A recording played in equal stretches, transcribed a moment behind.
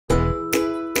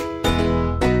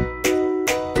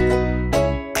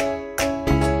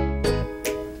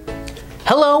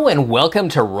Hello and welcome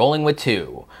to Rolling with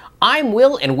Two. I'm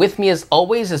Will, and with me as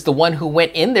always is the one who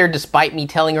went in there despite me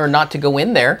telling her not to go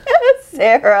in there.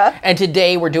 Sarah. And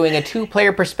today we're doing a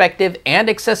two-player perspective and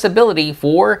accessibility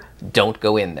for Don't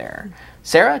Go In There.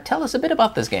 Sarah, tell us a bit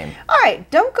about this game. All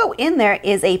right, Don't Go In There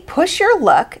is a push your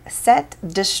luck, set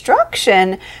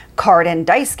destruction card and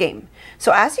dice game.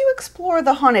 So as you explore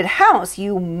the haunted house,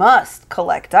 you must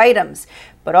collect items,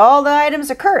 but all the items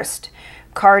are cursed.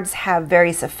 Cards have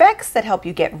various effects that help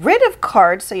you get rid of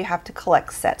cards, so you have to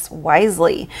collect sets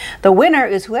wisely. The winner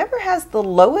is whoever has the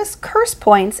lowest curse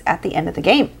points at the end of the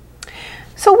game.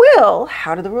 So Will,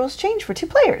 how do the rules change for two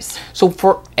players? So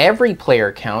for every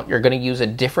player count, you're going to use a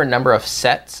different number of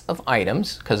sets of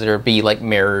items, because there'll be like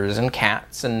mirrors and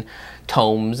cats and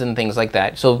tomes and things like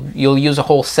that. So you'll use a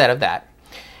whole set of that.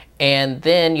 And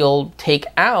then you'll take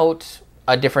out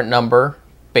a different number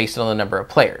based on the number of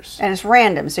players. And it's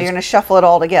random, so you're going to shuffle it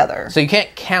all together. So you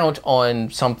can't count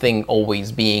on something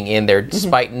always being in there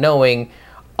despite knowing,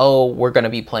 oh, we're going to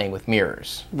be playing with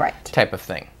mirrors. Right. Type of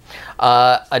thing.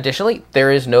 Additionally,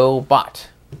 there is no bot.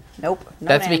 Nope. No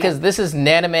That's Nanaman. because this is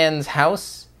Nanaman's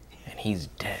house, and he's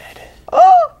dead.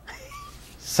 Oh!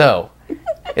 So,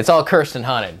 it's all cursed and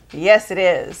haunted. Yes, it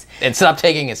is. And stop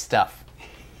taking his stuff.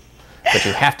 But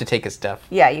you have to take his stuff.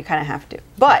 Yeah, you kind of have to.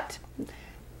 But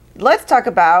let's talk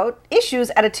about issues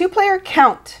at a two-player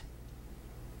count.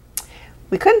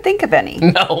 We couldn't think of any.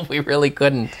 No, we really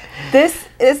couldn't. This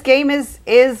game is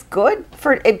good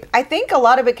for it. I think a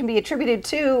lot of it can be attributed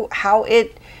to how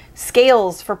it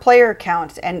scales for player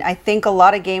count, and I think a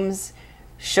lot of games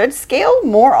should scale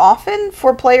more often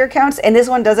for player counts, and this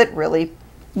one does it really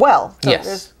well. So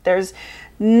yes. There's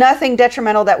nothing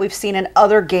detrimental that we've seen in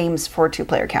other games for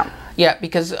two-player count. Yeah,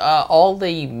 because all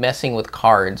the messing with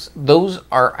cards, those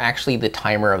are actually the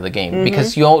timer of the game,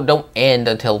 because you don't end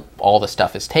until all the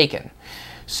stuff is taken.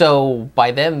 So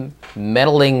by them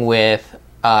meddling with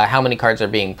how many cards are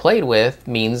being played with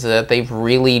means that they've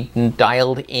really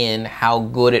dialed in how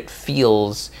good it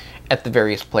feels at the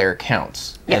various player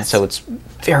counts. Yes. And so it's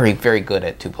very, very good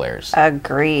at two players.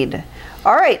 Agreed.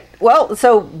 All right. Well,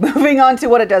 so moving on to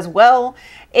what it does well,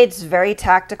 it's very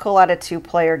tactical at a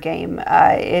two-player game.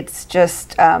 It's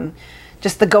just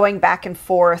the going back and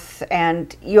forth,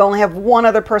 and you only have one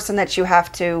other person that you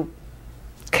have to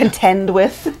contend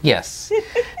with. Yes.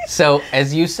 So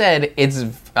as you said, it's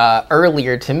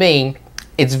earlier to me,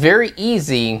 it's very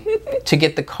easy to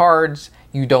get the cards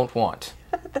you don't want.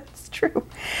 That's true.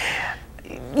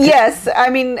 Yes. I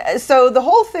mean, so the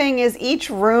whole thing is each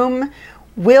room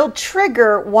will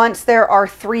trigger once there are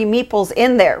 3 meeples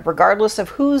in there, regardless of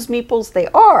whose meeples they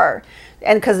are.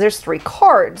 And because there's 3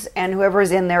 cards, and whoever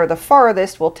is in there the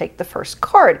farthest will take the first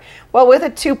card. Well, with a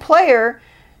two-player,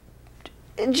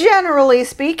 generally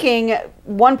speaking,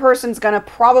 one person's going to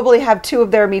probably have 2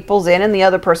 of their meeples in, and the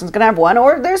other person's going to have 1.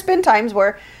 Or there's been times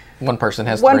where one person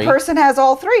has one 3. person has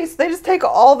all 3, so they just take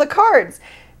all the cards.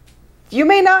 You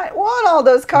may not want all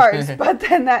those cards, but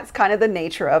then that's kind of the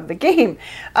nature of the game.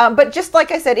 But just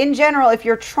like I said, in general, if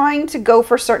you're trying to go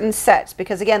for certain sets,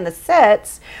 because again, the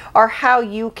sets are how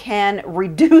you can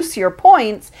reduce your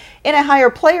points in a higher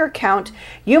player count.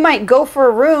 You might go for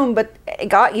a room, but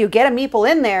you get a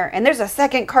meeple in there, and there's a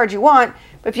second card you want.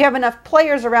 But if you have enough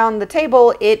players around the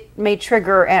table, it may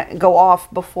trigger and go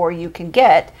off before you can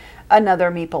get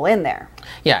another meeple in there.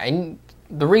 Yeah, and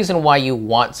the reason why you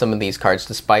want some of these cards,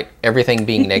 despite everything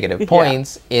being negative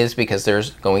points, is because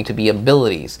there's going to be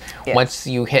abilities. Yes. Once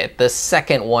you hit the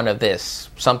second one of this,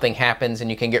 something happens and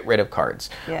you can get rid of cards.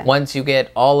 Yeah. Once you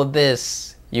get all of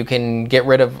this, you can get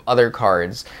rid of other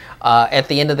cards. At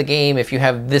the end of the game, if you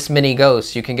have this many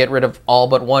ghosts, you can get rid of all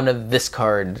but one of this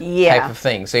card type of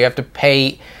thing. So you have to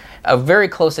pay a very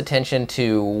close attention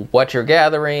to what you're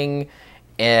gathering,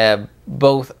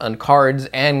 both on cards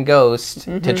and ghosts,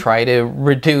 to try to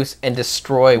reduce and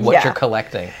destroy what you're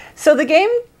collecting. So the game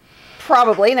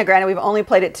probably, now granted we've only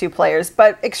played it 2 players,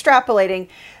 but extrapolating,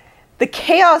 the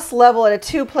chaos level at a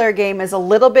 2-player game is a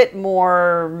little bit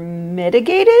more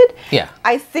mitigated. Yeah.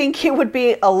 I think it would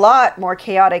be a lot more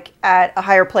chaotic at a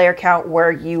higher player count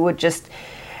where you would just...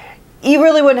 You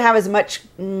really wouldn't have as much,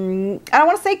 I don't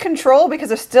want to say control, because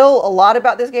there's still a lot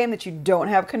about this game that you don't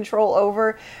have control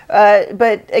over.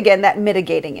 But again, that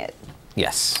mitigating it.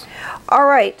 Yes. All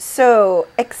right, so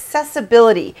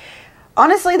accessibility.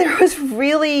 Honestly, there was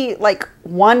really like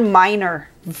one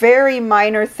very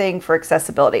minor thing for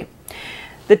accessibility.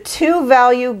 The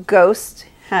 2-value ghost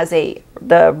has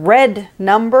the red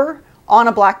number on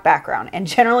a black background. And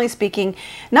generally speaking,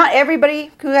 not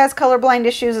everybody who has colorblind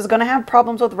issues is going to have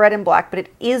problems with red and black, but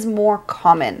it is more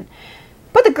common.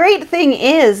 But the great thing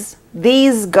is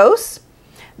these ghosts,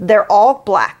 they're all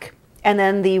black. And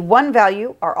then the 1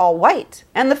 value are all white.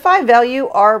 And the 5 value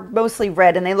are mostly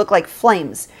red, and they look like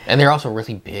flames. And they're also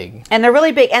really big. And they're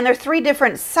really big, and they're 3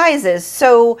 different sizes.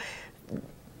 So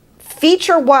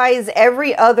feature-wise,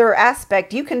 every other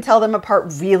aspect, you can tell them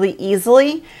apart really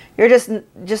easily. You're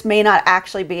just may not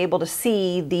actually be able to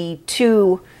see the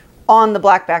 2 on the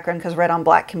black background, because red on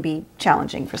black can be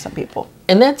challenging for some people.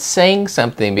 And that's saying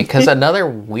something, because another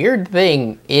weird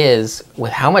thing is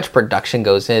with how much production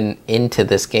goes into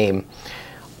this game,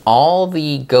 all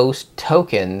the ghost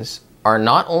tokens are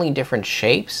not only different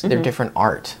shapes, they're different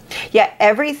art. Yeah,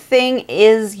 everything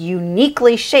is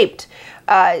uniquely shaped.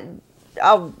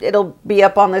 It'll be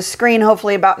up on the screen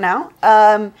hopefully about now.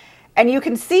 And you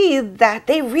can see that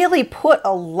they really put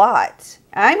a lot,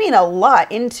 I mean a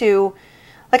lot, into,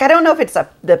 like, I don't know if it's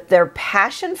their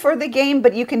passion for the game,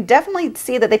 but you can definitely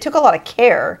see that they took a lot of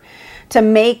care to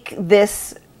make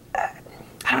this,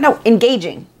 I don't know,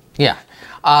 engaging. Yeah.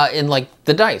 And like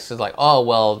the dice is like, oh,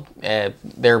 well,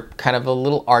 they're kind of a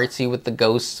little artsy with the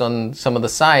ghosts on some of the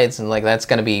sides, and like that's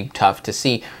going to be tough to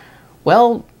see.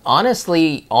 Well,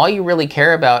 honestly, all you really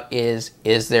care about is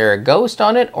there a ghost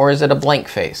on it, or is it a blank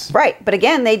face? Right. But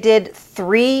again, they did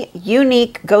 3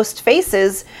 unique ghost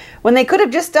faces when they could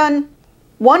have just done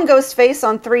 1 ghost face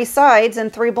on 3 sides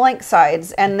and 3 blank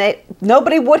sides, and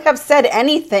nobody would have said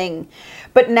anything.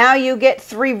 But now you get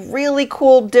 3 really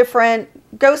cool different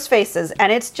ghost faces,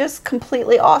 and it's just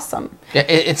completely awesome. Yeah,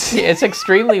 it's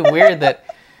extremely weird that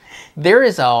there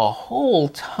is a whole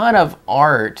ton of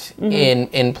art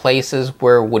in places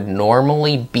where would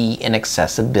normally be an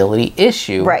accessibility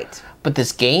issue. Right. But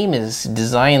this game is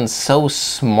designed so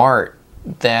smart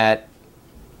that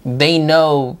they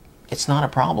know it's not a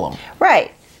problem.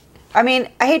 Right. I mean,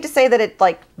 I hate to say that it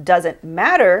like doesn't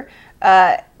matter,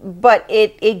 but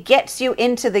it gets you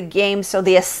into the game, so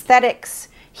the aesthetics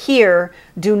here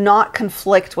do not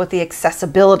conflict with the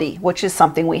accessibility, which is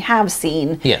something we have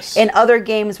seen in other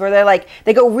games where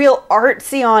they go real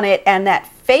artsy on it, and that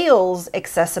fails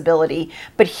accessibility.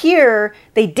 But here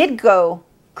they did go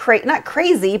not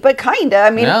crazy, but kinda. I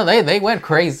mean, no, they went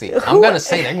crazy. I'm gonna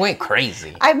say they went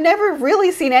crazy. I've never really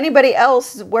seen anybody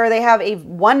else where they have a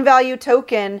 1 value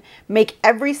token, make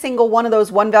every single one of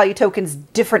those 1 value tokens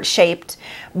different shaped,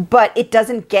 but it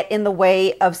doesn't get in the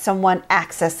way of someone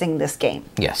accessing this game.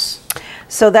 Yes.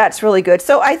 So that's really good.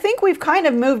 So I think we've kind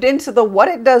of moved into the what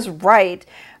it does right.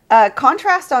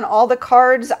 Contrast on all the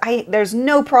cards, there's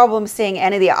no problem seeing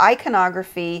any of the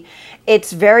iconography.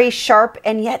 It's very sharp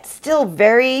and yet still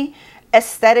very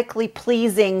aesthetically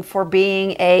pleasing for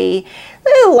being a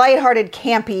lighthearted,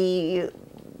 campy,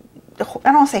 I don't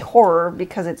want to say horror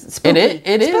because it's spooky.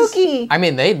 It spooky. Is. I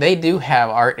mean, they do have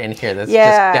art in here that's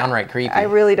just downright creepy. I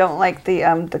really don't like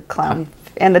the clown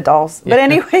and the dolls. But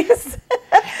anyways.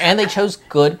 And they chose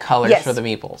good colors for the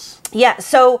meeples. Yeah,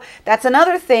 so that's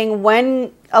another thing.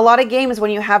 When a lot of games,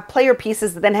 when you have player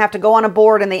pieces that then have to go on a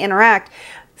board and they interact,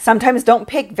 sometimes don't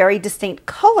pick very distinct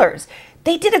colors.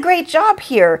 They did a great job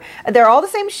here. They're all the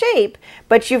same shape,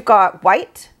 but you've got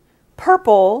white,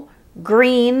 purple,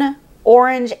 green,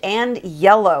 orange, and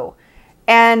yellow.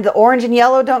 And the orange and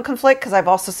yellow don't conflict because I've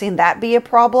also seen that be a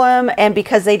problem. And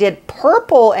because they did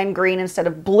purple and green instead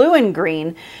of blue and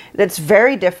green, that's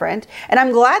very different. And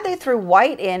I'm glad they threw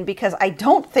white in because I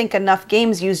don't think enough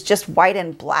games use just white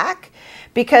and black.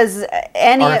 Because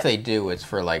or if they do, it's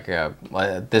for like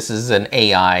this is an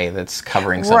AI that's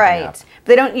covering something up.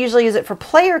 They don't usually use it for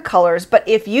player colors, but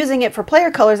if using it for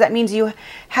player colors, that means you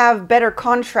have better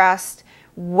contrast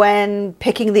when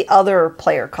picking the other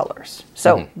player colors.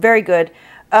 So very good.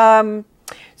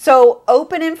 So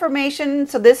open information.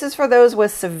 So this is for those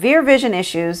with severe vision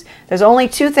issues. There's only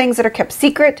 2 things that are kept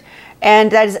secret.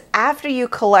 And that is after you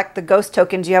collect the ghost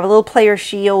tokens, you have a little player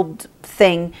shield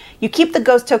thing. You keep the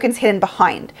ghost tokens hidden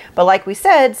behind. But like we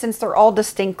said, since they're all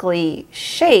distinctly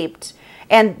shaped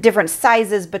and different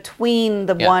sizes between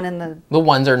the 1 and the... The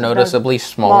 1s are noticeably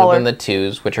smaller than the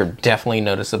 2s, which are definitely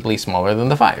noticeably smaller than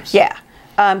the 5s. Yeah.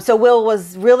 So Will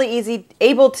was really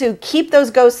able to keep those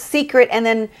ghosts secret, and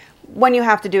then when you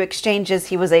have to do exchanges,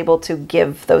 he was able to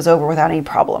give those over without any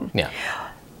problem. Yeah.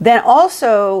 Then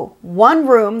also, one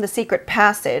room, the secret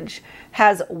passage,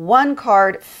 has 1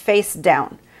 card face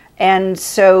down. And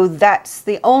so that's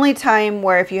the only time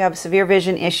where if you have severe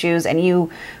vision issues and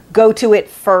you go to it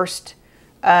first,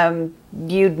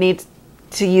 you'd need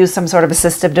to use some sort of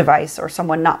assistive device or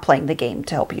someone not playing the game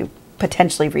to help you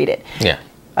potentially read it. Yeah.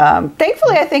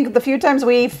 Thankfully, I think the few times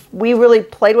we really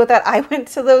played with that, I went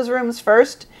to those rooms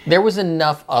first. There was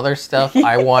enough other stuff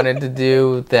I wanted to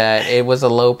do that it was a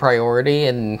low priority,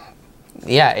 and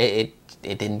yeah, it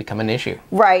it didn't become an issue.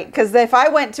 Right, because if I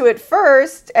went to it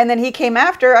first and then he came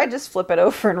after, I'd just flip it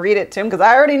over and read it to him because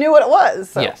I already knew what it was.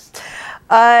 So. Yes.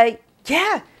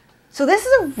 Yeah. So this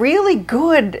is a really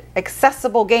good,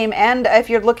 accessible game, and if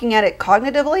you're looking at it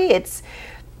cognitively,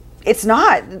 it's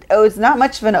not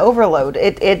much of an overload.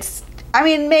 It's I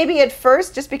mean, maybe at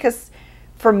first, just because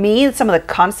for me some of the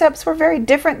concepts were very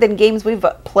different than games we've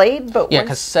played. But yeah,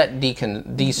 because set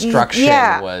destruction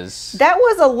was that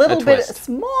was a little bit a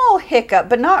small hiccup,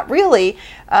 but not really.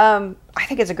 I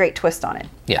think it's a great twist on it.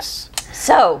 Yes.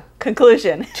 So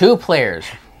conclusion: 2 players.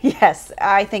 Yes,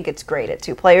 I think it's great at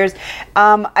 2 players.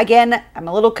 Again, I'm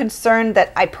a little concerned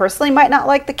that I personally might not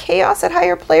like the chaos at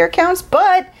higher player counts,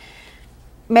 but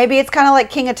maybe it's kind of like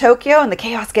King of Tokyo and the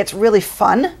chaos gets really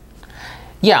fun.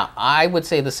 Yeah, I would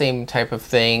say the same type of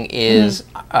thing is,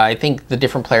 I think the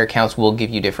different player counts will give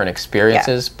you different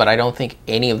experiences, but I don't think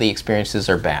any of the experiences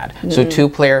are bad. So 2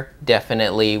 player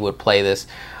definitely would play this.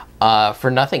 For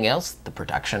nothing else, the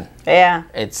production. Yeah.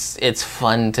 It's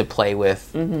fun to play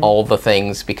with all the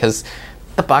things because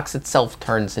the box itself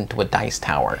turns into a dice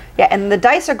tower. Yeah, and the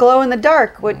dice are glow in the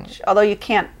dark, which, although you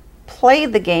can't play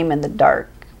the game in the dark,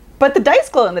 but the dice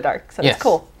glow in the dark, so it's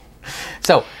cool.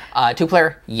 So, 2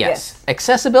 player, yes.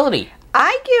 Accessibility.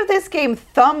 I give this game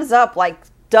thumbs up, like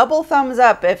double thumbs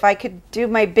up. If I could do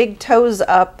my big toes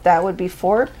up, that would be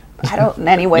 4. I don't,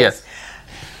 anyways. Yes.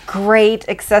 Great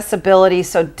accessibility,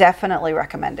 so definitely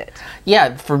recommend it.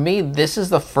 Yeah, for me, this is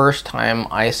the first time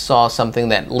I saw something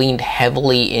that leaned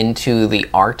heavily into the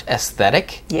art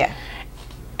aesthetic. Yeah.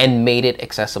 And made it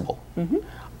accessible.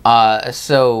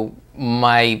 So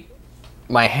my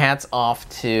hat's off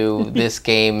to this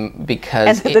game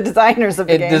because and the designers of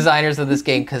the game. Designers of this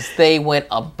game, because they went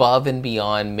above and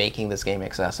beyond making this game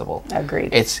accessible.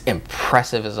 Agreed. It's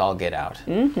impressive as all get out.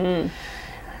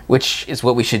 Which is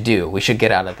what we should do. We should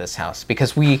get out of this house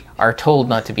because we are told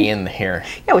not to be in here.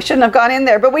 Yeah, we shouldn't have gone in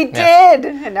there, but we did,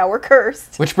 and now we're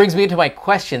cursed. Which brings me to my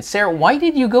question. Sarah, why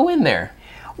did you go in there?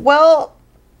 Well,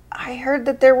 I heard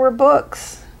that there were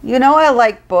books. You know I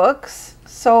like books,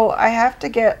 so I have to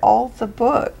get all the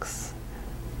books.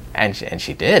 And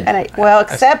she did. And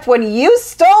except when you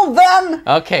stole them.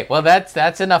 Okay, well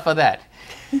that's enough of that.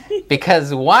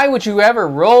 Because why would you ever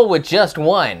roll with just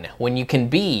one when you can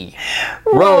be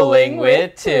rolling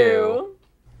with 2?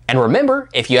 And remember,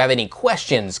 if you have any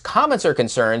questions, comments, or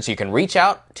concerns, you can reach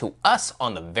out to us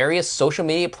on the various social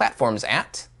media platforms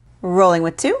at Rolling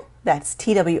with 2. That's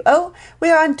TWO. We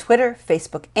are on Twitter,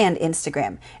 Facebook, and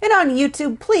Instagram. And on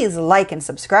YouTube, please like and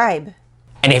subscribe.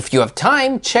 And if you have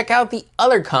time, check out the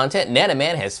other content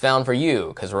Nanaman has found for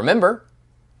you. Because remember,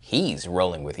 he's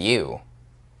rolling with you.